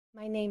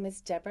My name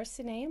is Deborah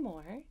Sunya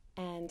Moore,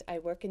 and I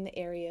work in the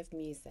area of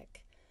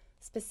music.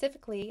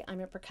 Specifically, I'm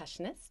a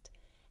percussionist,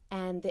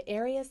 and the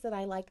areas that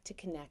I like to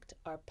connect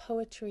are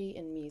poetry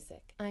and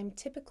music. I'm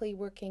typically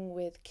working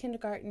with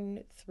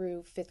kindergarten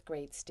through fifth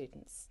grade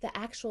students. The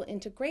actual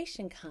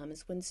integration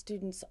comes when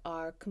students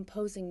are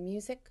composing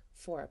music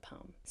for a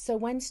poem. So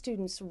when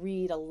students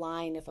read a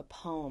line of a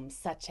poem,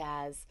 such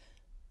as,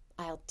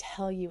 "I'll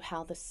tell you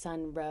how the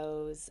sun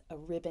rose, a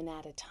ribbon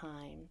at a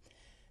time,"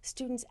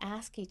 students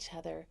ask each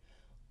other,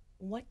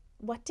 what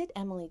did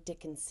Emily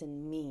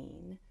Dickinson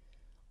mean?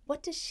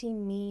 What does she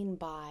mean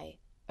by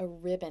a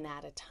ribbon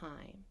at a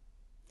time?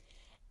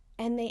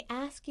 And they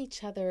ask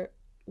each other,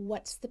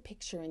 what's the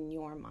picture in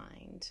your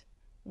mind?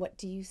 What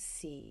do you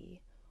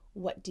see?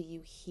 What do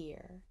you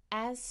hear?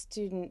 As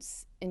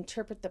students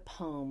interpret the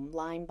poem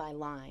line by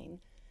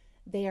line,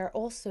 they are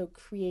also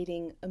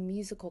creating a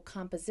musical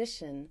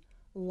composition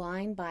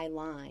line by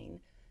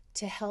line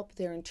to help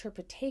their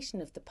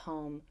interpretation of the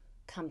poem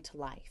come to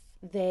life.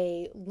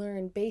 They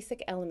learn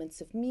basic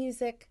elements of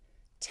music,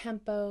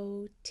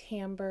 tempo,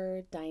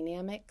 timbre,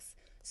 dynamics,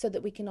 so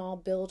that we can all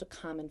build a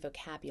common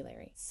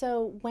vocabulary.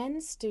 So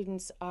when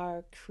students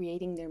are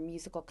creating their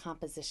musical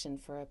composition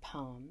for a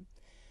poem,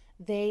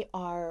 they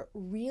are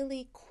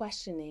really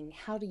questioning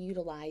how to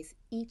utilize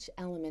each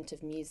element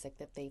of music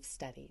that they've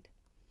studied.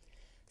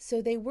 So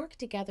they work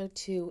together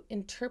to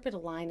interpret a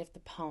line of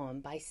the poem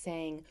by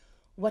saying,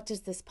 what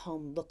does this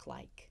poem look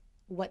like?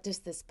 What does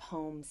this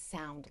poem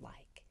sound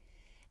like?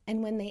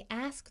 And when they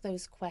ask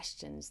those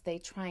questions, they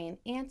try and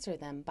answer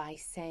them by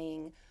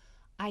saying,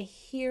 I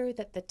hear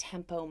that the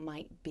tempo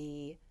might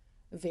be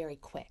very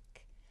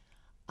quick.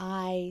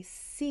 I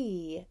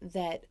see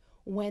that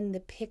when the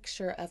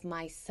picture of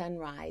my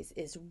sunrise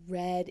is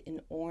red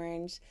and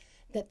orange,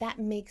 that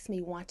makes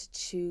me want to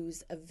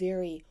choose a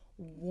very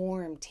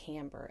warm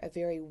timbre, a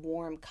very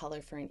warm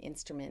color for an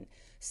instrument.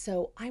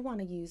 So I want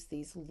to use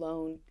these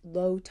low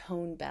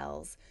tone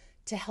bells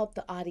to help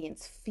the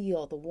audience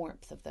feel the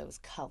warmth of those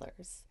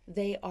colors.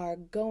 They are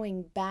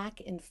going back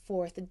and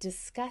forth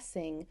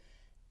discussing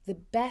the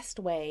best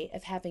way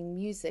of having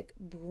music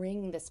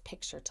bring this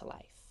picture to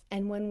life.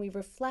 And when we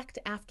reflect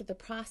after the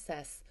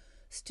process,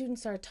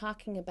 students are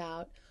talking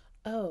about,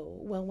 oh,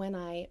 well, when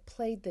I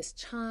played this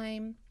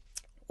chime,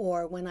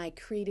 or when I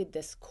created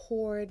this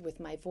chord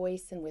with my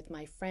voice and with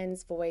my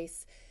friend's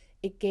voice,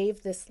 it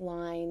gave this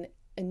line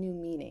a new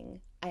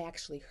meaning. I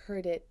actually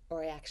heard it,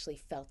 or I actually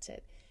felt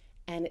it.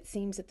 And it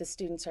seems that the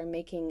students are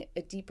making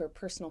a deeper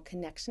personal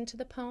connection to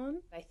the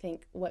poem. I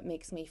think what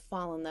makes me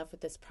fall in love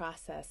with this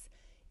process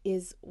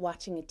is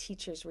watching a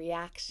teacher's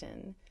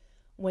reaction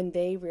when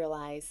they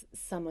realize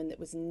someone that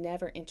was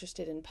never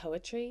interested in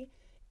poetry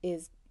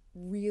is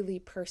really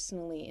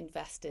personally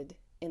invested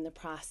in the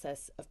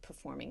process of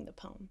performing the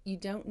poem. You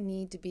don't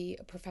need to be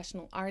a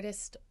professional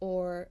artist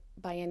or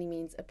by any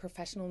means a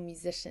professional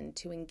musician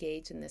to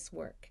engage in this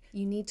work.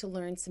 You need to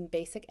learn some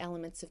basic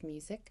elements of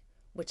music,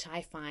 which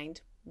I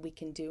find we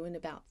can do in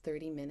about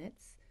 30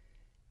 minutes.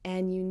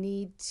 And you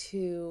need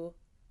to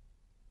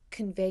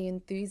convey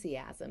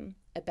enthusiasm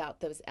about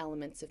those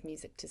elements of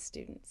music to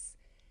students.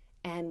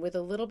 And with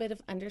a little bit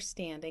of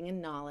understanding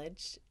and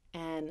knowledge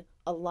and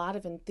a lot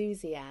of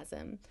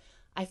enthusiasm,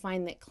 I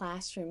find that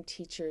classroom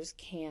teachers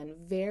can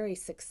very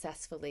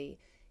successfully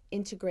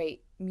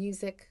integrate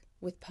music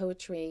with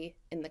poetry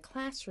in the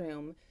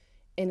classroom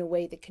in a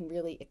way that can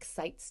really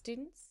excite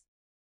students.